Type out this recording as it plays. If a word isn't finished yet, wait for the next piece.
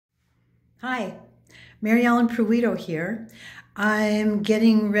Hi, Mary Ellen Pruito here. I'm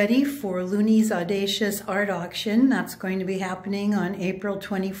getting ready for Looney's Audacious art auction. That's going to be happening on April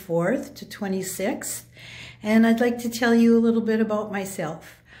 24th to 26th. And I'd like to tell you a little bit about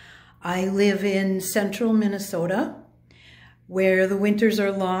myself. I live in central Minnesota, where the winters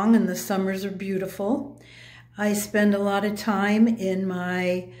are long and the summers are beautiful. I spend a lot of time in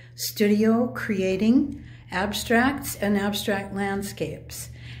my studio creating abstracts and abstract landscapes.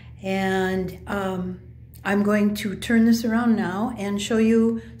 And I'm going to turn this around now and show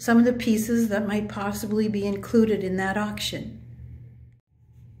you some of the pieces that might possibly be included in that auction.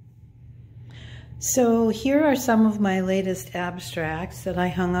 So here are some of my latest abstracts that I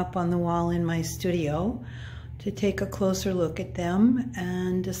hung up on the wall in my studio to take a closer look at them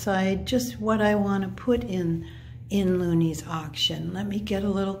and decide just what I want to put in Looney's auction. Let me get a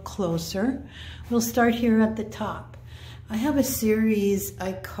little closer. We'll start here at the top. I have a series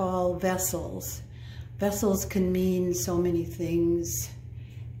I call Vessels. Vessels can mean so many things,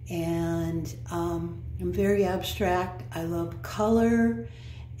 and I'm very abstract. I love color,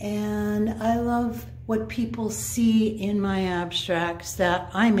 and I love what people see in my abstracts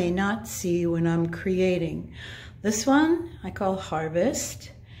that I may not see when I'm creating. This one I call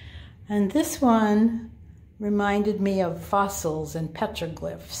Harvest, and this one reminded me of fossils and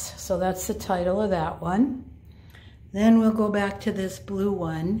petroglyphs, so that's the title of that one. Then we'll go back to this blue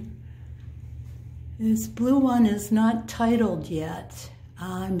one. This blue one is not titled yet.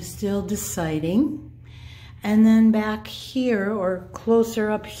 I'm still deciding. And then back here, or closer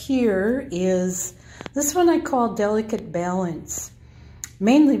up here, is this one I call Delicate Balance.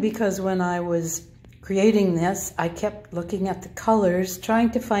 Mainly because when I was creating this, I kept looking at the colors, trying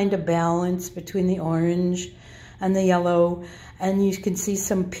to find a balance between the orange and the yellow. And you can see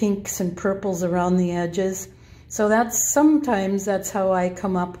some pinks and purples around the edges. So sometimes that's how I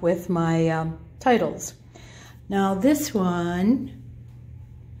come up with my titles. Now this one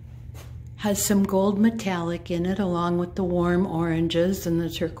has some gold metallic in it along with the warm oranges and the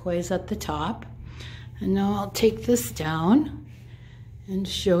turquoise at the top. And now I'll take this down and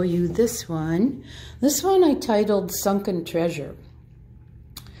show you this one. This one I titled Sunken Treasure.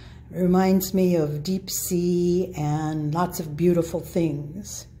 It reminds me of deep sea and lots of beautiful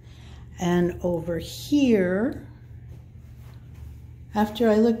things. And over here, after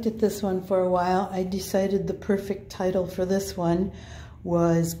I looked at this one for a while, I decided the perfect title for this one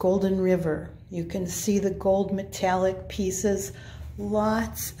was Golden River. You can see the gold metallic pieces,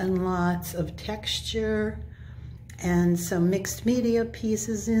 lots and lots of texture, and some mixed media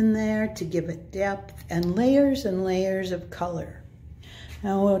pieces in there to give it depth, and layers of color.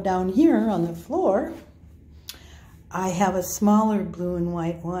 Now down here on the floor, I have a smaller blue and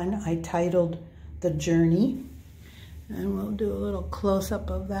white one I titled The Journey, and we'll do a little close-up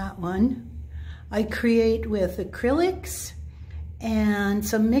of that one. I create with acrylics and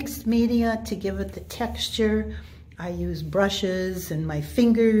some mixed media to give it the texture. I use brushes and my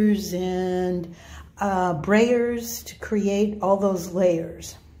fingers and brayers to create all those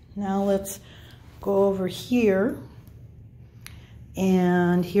layers. Now let's go over here,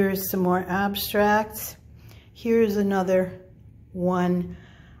 and here's some more abstracts. Here's another one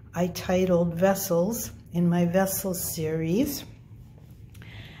I titled Vessels in my Vessels series.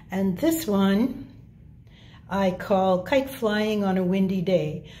 And this one I call Kite Flying on a Windy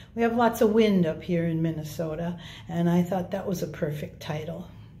Day. We have lots of wind up here in Minnesota, and I thought that was a perfect title.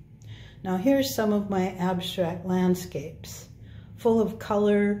 Now here's some of my abstract landscapes, full of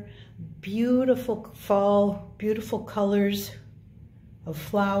color, beautiful fall, beautiful colors of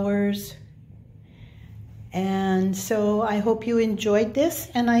flowers. And so I hope you enjoyed this,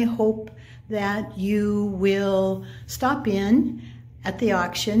 and I hope that you will stop in at the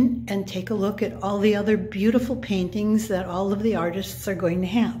auction and take a look at all the other beautiful paintings that all of the artists are going to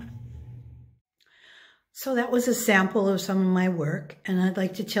have. So that was a sample of some of my work, and I'd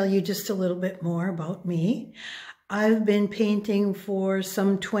like to tell you just a little bit more about me. I've been painting for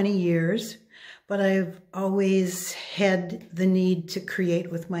some 20 years, but I've always had the need to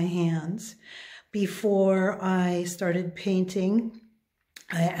create with my hands. Before I started painting,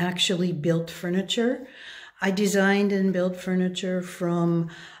 I actually built furniture. I designed and built furniture from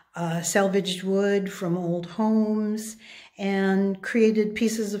salvaged wood from old homes, and created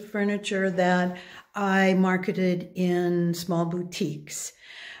pieces of furniture that I marketed in small boutiques.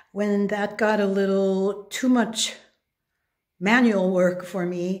 When that got a little too much manual work for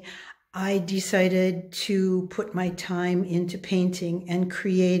me, I decided to put my time into painting and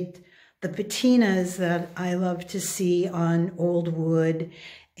create the patinas that I love to see on old wood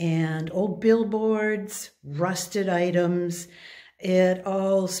and old billboards, rusted items, it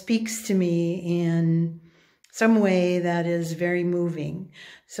all speaks to me in some way that is very moving.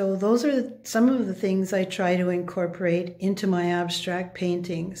 So those are some of the things I try to incorporate into my abstract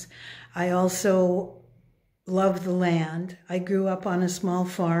paintings. I also love the land. I grew up on a small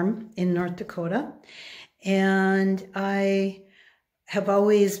farm in North Dakota, and I have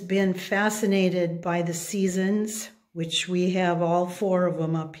always been fascinated by the seasons, which we have all 4 of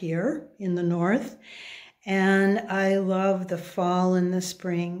them up here in the north. And I love the fall and the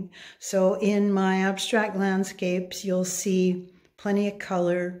spring. So in my abstract landscapes, you'll see plenty of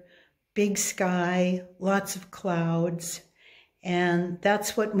color, big sky, lots of clouds, and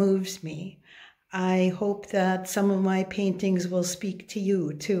that's what moves me. I hope that some of my paintings will speak to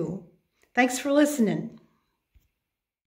you too. Thanks for listening.